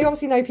 So they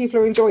obviously know people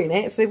are enjoying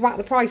it, so they've whacked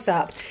the price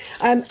up.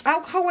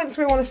 Alcohol went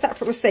through on a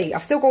separate receipt.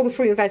 I've still got all the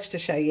fruit and veg to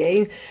show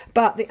you,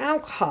 but the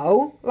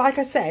alcohol, like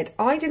I said,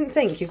 I didn't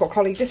think you got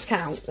colleague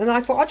discount, and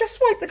I thought I'll just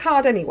swipe the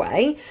card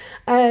anyway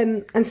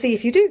and see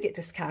if you do get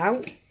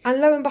discount,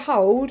 and lo and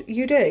behold,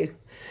 you do.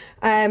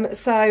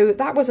 So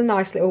that was a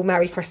nice little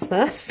Merry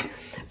Christmas,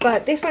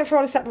 but this went through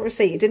on a separate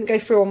receipt. It didn't go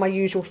through on my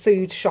usual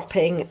food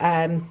shopping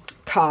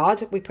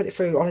card. We put it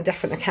through on a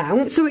different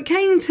account. So it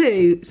came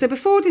to, so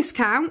before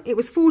discount, it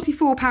was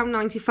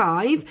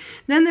 £44.95.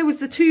 Then there was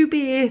the 2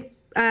 beer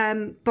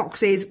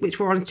boxes, which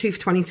were on 2 for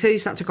 22,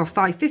 so that took off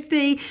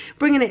 £5.50,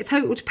 bringing it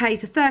total to pay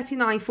to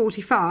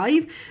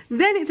 £39.45.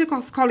 Then it took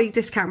off colleague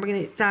discount,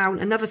 bringing it down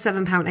another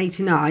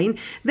 £7.89.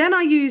 Then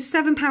I used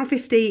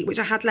 £7.50, which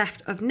I had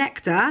left of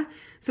nectar.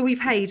 So we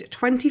paid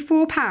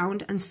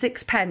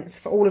 £24.06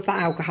 for all of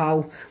that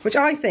alcohol, which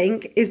I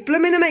think is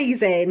blooming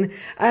amazing.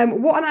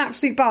 What an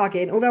absolute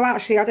bargain. Although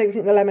actually I don't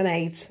think the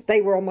lemonades, they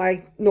were on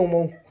my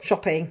normal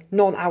shopping,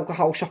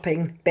 non-alcohol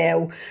shopping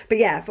bill. But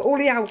yeah, for all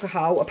the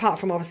alcohol, apart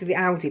from obviously the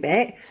Aldi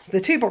bit,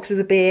 the 2 boxes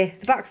of beer,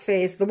 the Bucks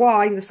Fizz, the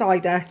wine, the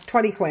cider,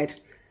 20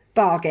 quid.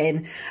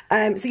 Bargain.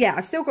 So yeah,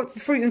 I've still got the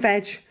fruit and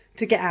veg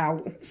to get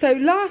out. So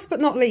last but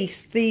not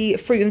least, the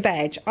fruit and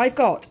veg. I've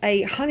got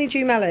a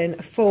honeydew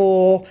melon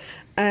for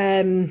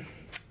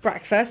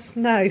breakfast.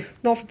 No,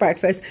 not for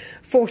breakfast.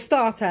 For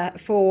starter,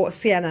 for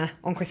Sienna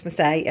on Christmas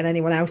Day, and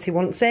anyone else who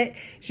wants it.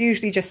 It's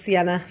usually just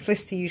Sienna.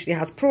 Felicity usually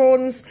has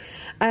prawns.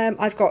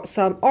 I've got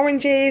some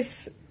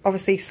oranges.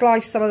 Obviously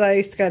slice some of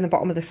those to go in the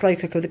bottom of the slow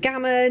cooker with the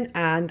gammon,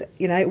 and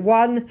you know,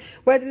 one.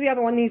 Where does the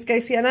other one need to go,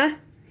 Sienna?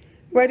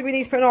 Where do we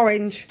need to put an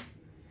orange?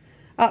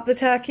 Up the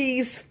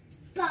turkey's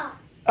butt.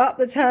 Up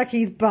the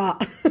turkey's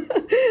butt.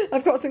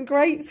 I've got some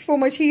grapes for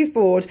my cheese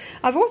board.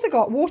 I've also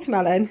got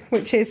watermelon,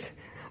 which is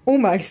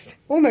almost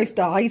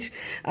died,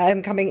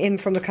 coming in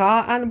from the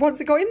car, and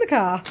once it got in the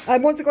car,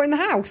 once it got in the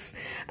house.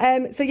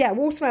 So yeah,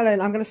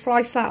 watermelon, I'm going to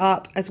slice that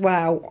up as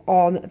well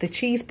on the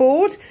cheese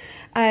board.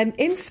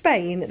 In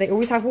Spain, they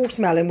always have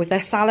watermelon with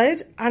their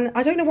salad, and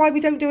I don't know why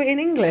we don't do it in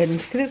England,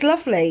 because it's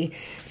lovely.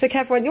 So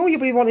Kev went, oh, you'll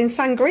be wanting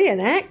sangria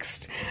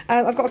next.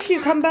 I've got a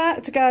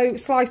cucumber to go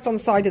sliced on the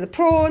side of the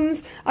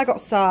prawns. I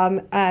got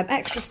some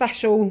extra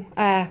special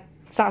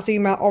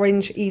Satsuma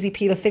orange easy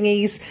peeler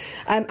thingies.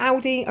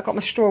 Aldi, I got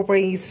my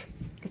strawberries.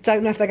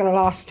 Don't know if they're going to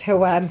last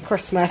till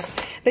Christmas.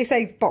 They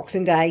say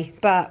Boxing Day,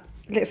 but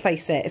let's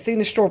face it, as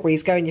soon as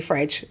strawberries go in your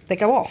fridge, they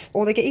go off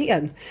or they get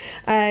eaten.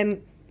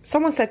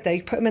 Someone said though,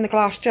 put them in a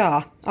glass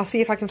jar. I'll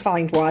see if I can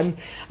find one.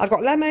 I've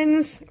got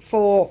lemons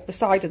for the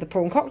side of the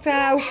prawn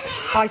cocktail,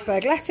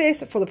 iceberg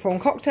lettuce for the prawn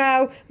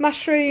cocktail,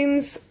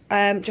 mushrooms,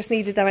 just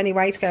needed them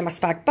anyway to go in my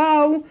spag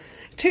bowl.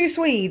 2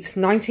 Swedes,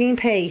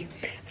 19p.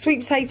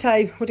 Sweet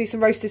potato, we'll do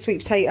some roasted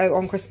sweet potato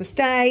on Christmas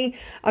Day.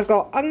 I've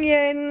got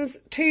onions,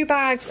 2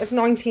 bags of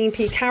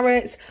 19p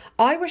carrots.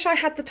 I wish I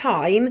had the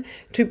time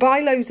to buy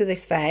loads of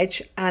this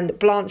veg and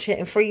blanch it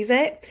and freeze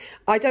it.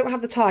 I don't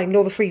have the time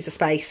nor the freezer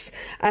space,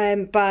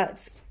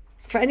 but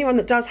for anyone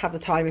that does have the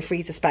time and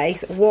freezer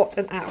space, what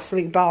an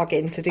absolute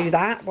bargain to do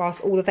that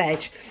whilst all the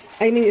veg.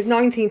 I mean, it's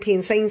 19p in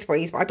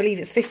Sainsburys, but I believe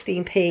it's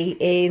 15p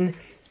in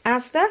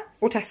Asda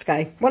or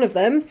Tesco, one of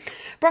them.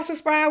 Brussels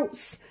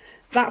sprouts,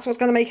 that's what's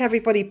going to make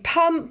everybody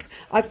pump.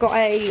 I've got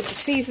a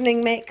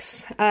seasoning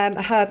mix, a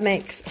herb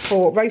mix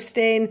for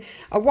roasting,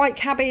 a white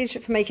cabbage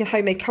for making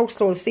homemade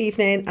coleslaw this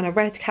evening, and a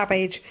red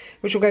cabbage,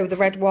 which will go with the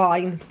red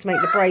wine to make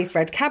the braised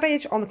red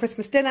cabbage on the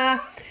Christmas dinner.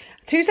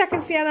 2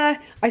 seconds, Sienna.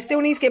 I still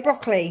need to get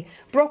broccoli.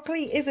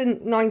 Broccoli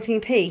isn't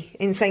 19p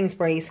in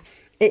Sainsbury's.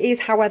 It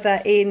is,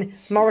 however, in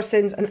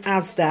Morrison's and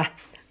Asda.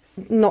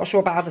 Not sure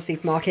about other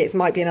supermarkets,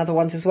 might be in other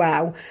ones as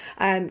well.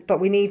 But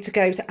we need to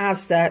go to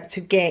Asda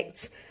to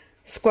get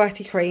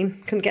squirty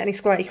cream. Couldn't get any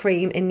squirty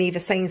cream in neither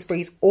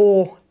Sainsburys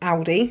or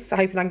Aldi, so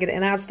hoping I can get it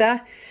in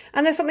Asda.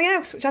 And there's something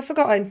else which I've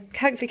forgotten.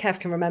 Hopefully Kev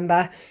can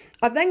remember.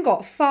 I've then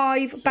got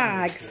 5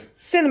 bags,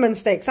 cinnamon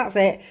sticks, that's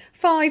it.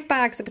 5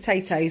 bags of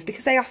potatoes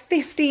because they are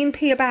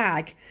 15p a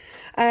bag.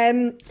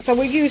 So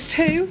we'll use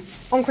 2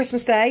 on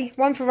Christmas Day,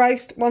 1 for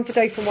roast, 1 for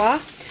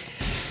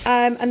dauphinoise.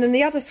 And then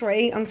the other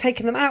 3, I'm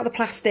taking them out of the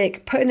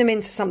plastic, putting them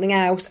into something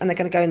else, and they're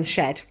going to go in the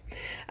shed.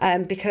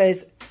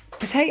 Because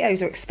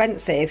potatoes are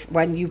expensive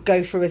when you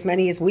go through as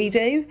many as we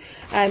do.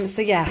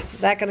 So yeah,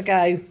 they're going to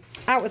go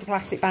out with the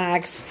plastic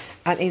bags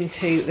and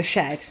into the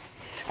shed.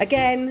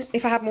 Again,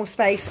 if I had more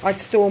space, I'd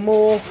store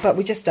more, but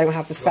we just don't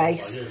have the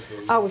space.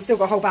 Oh, we've still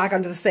got a whole bag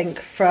under the sink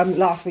from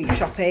last week's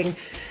shopping.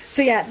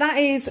 So yeah, that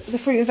is the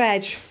fruit and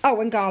veg. Oh,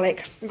 and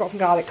garlic. We've got some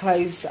garlic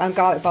cloves and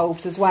garlic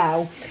bulbs as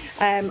well.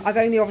 I've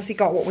only obviously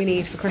got what we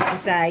need for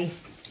Christmas Day.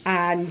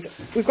 And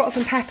we've got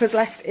some peppers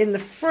left in the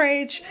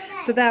fridge,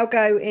 so they'll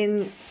go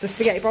in the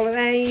spaghetti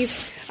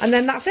bolognese, and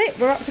then that's it,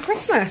 we're up to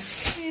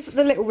Christmas.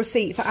 The little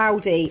receipt for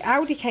Aldi.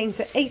 Aldi came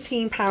to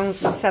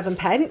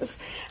 £18.07,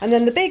 and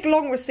then the big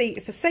long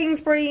receipt for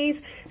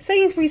Sainsburys.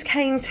 Sainsburys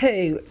came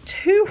to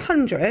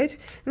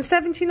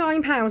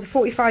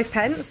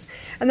 £279.45,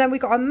 and then we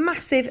got a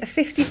massive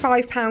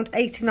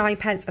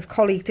 £55.89 of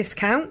colleague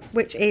discount,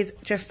 which is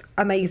just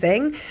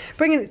amazing,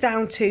 bringing it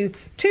down to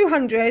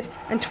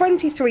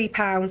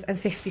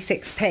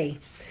 £223.56.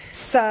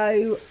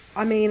 So,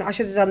 I mean, I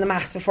should have done the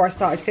maths before I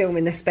started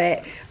filming this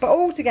bit, but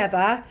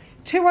altogether,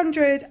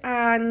 200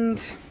 and,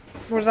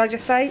 what did I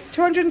just say?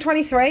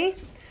 223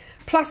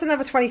 plus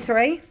another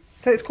 23,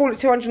 so let's call it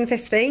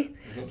 250.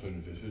 It's not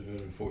 250,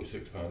 it's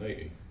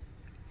 £46.80.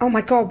 Oh my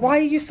God, why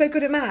are you so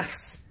good at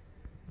maths?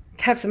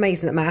 Kev's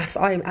amazing at maths,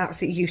 I am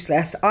absolutely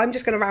useless. I'm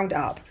just going to round it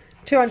up.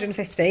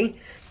 250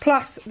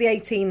 plus the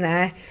 18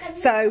 there,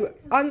 so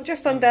I'm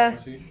just under,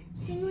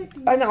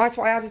 oh no, that's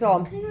what I added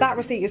on. That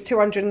receipt is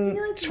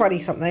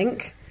 220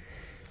 something.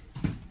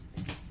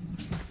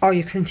 Oh,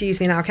 you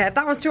confused me now, Kev.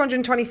 That one's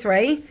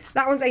 223.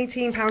 That one's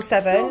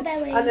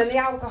 £18.07. And then the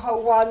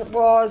alcohol one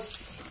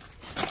was...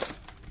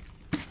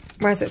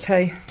 Where's it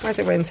to? Where's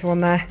it went to on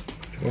there?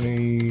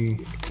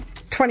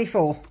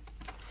 24.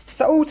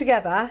 So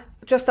altogether,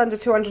 just under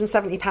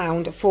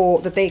 £270 for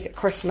the big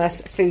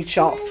Christmas food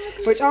shop,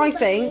 which I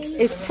think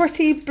is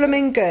pretty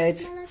blooming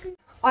good.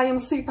 I am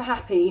super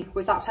happy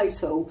with that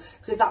total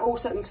because that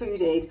also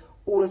included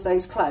all of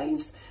those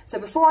clothes. So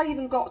before I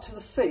even got to the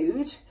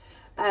food,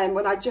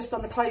 when I'd just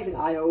done the clothing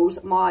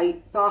aisles, my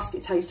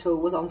basket total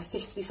was on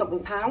 50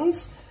 something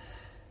pounds.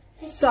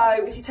 So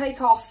if you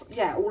take off,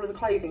 yeah, all of the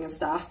clothing and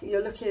stuff,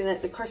 you're looking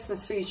at the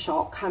Christmas food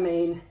shop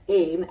coming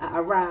in at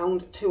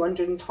around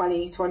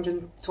 220,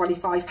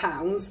 225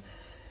 pounds,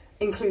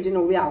 including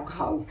all the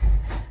alcohol.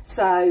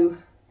 So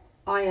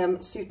I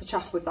am super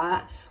chuffed with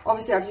that.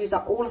 Obviously I've used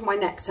up all of my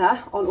nectar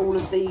on all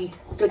of the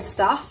good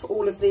stuff,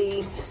 all of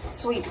the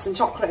sweets and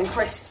chocolate and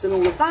crisps and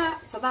all of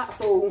that. So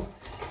that's all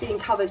being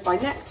covered by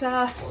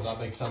nectar. Well, that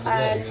big Sunday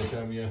there, you're going to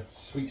show me a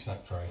sweet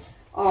snack tray.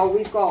 Oh,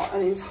 we've got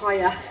an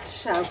entire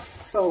shelf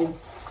full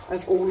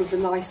of all of the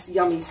nice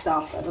yummy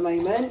stuff at the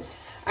moment.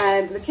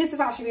 The kids have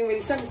actually been really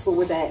sensible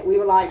with it. We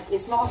were like,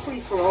 it's not a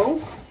free-for-all,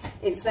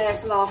 it's there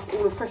to last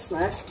all of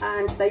Christmas,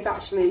 and they've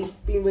actually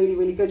been really,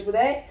 really good with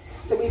it.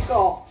 So we've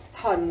got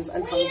tons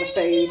and tons of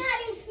food.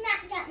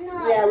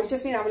 Yeah, we've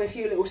just been having a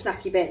few little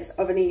snacky bits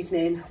of an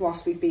evening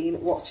whilst we've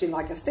been watching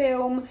like a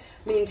film.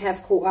 Me and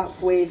Kev caught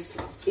up with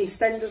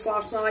EastEnders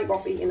last night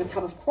whilst eating a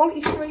tub of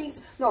Quality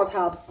Streets. Not a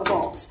tub, a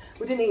box.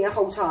 We didn't eat a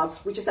whole tub,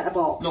 we just ate a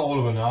box. Not all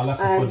of them now, I left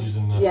the fudges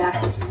in the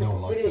county, no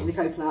one likes them. We didn't eat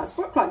the coconuts.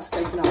 Brooke likes the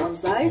coconut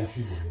ones though. Yeah,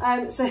 she's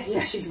weird. So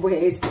yeah, she's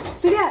weird.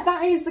 So yeah,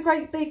 that is the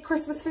great big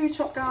Christmas food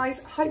shop,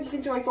 guys. Hope you've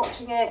enjoyed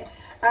watching it.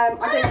 I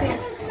don't think...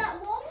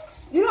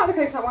 You like the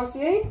coconut ones, do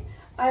you?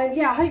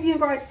 Yeah, I hope you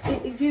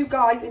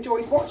guys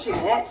enjoyed watching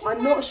it.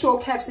 I'm not sure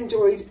Kev's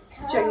enjoyed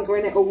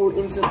jengering it all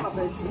into the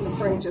cupboards and the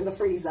fridge and the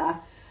freezer.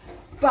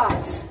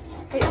 But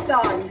it's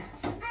done.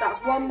 That's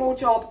one more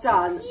job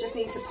done. Just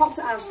need to pop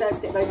to Asda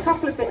to get those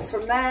couple of bits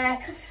from there.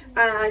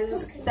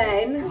 And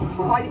then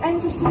by the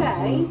end of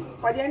today,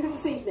 by the end of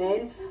this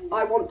evening,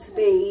 I want to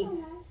be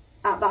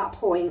at that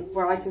point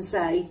where I can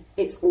say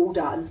it's all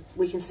done.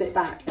 We can sit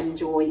back and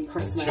enjoy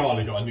Christmas. And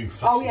Charlie got a new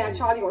flashy ball. Oh yeah,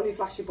 Charlie got a new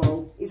flashy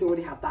ball. He's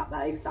already had that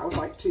though. That was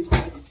like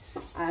 £2.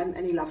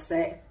 And he loves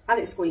it. And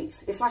it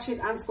squeaks. It flashes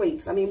and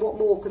squeaks. I mean, what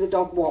more could a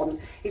dog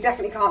want? He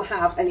definitely can't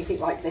have anything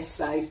like this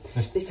though,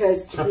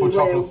 because triple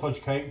chocolate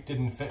fudge cake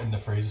didn't fit in the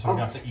freezer, so we're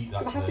going to have to eat that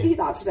today. I have to eat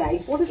that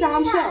today. What a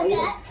damn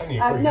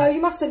shame. No, you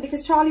mustn't,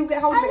 because Charlie will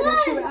get hold of it and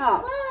he'll chew it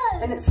up.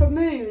 And it's for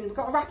Moon. We've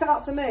got to wrap it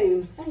up for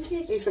Moon.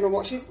 He's going to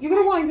watch it. You're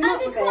going to wind him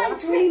up with it.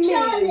 That's really mean.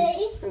 I'm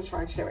going to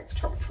try and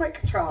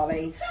trick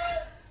Charlie.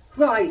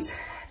 Right.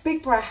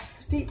 Big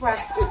breath. Deep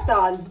breath. It's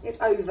done. It's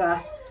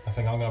over. I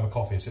think I'm going to have a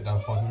coffee and sit down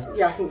for 5 minutes.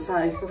 Yeah, I think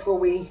so. Before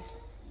we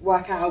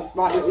work out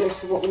right little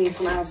list of what we need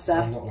from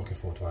Asda. I'm not looking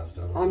forward to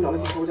Asda. I'm not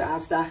looking forward to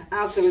Asda.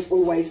 Asda is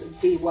always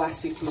the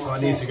worst supermarket. I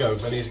need to go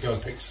because I need to go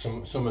and pick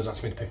some. Summer's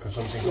asked me to pick up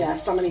something. Yeah,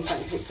 someone needs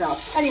something picked up.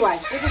 Anyway,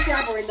 we're just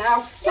yabbering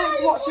now. Thanks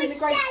for watching the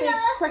great big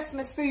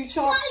Christmas food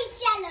shop.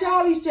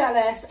 Charlie's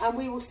jealous, and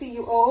we will see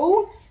you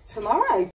all tomorrow.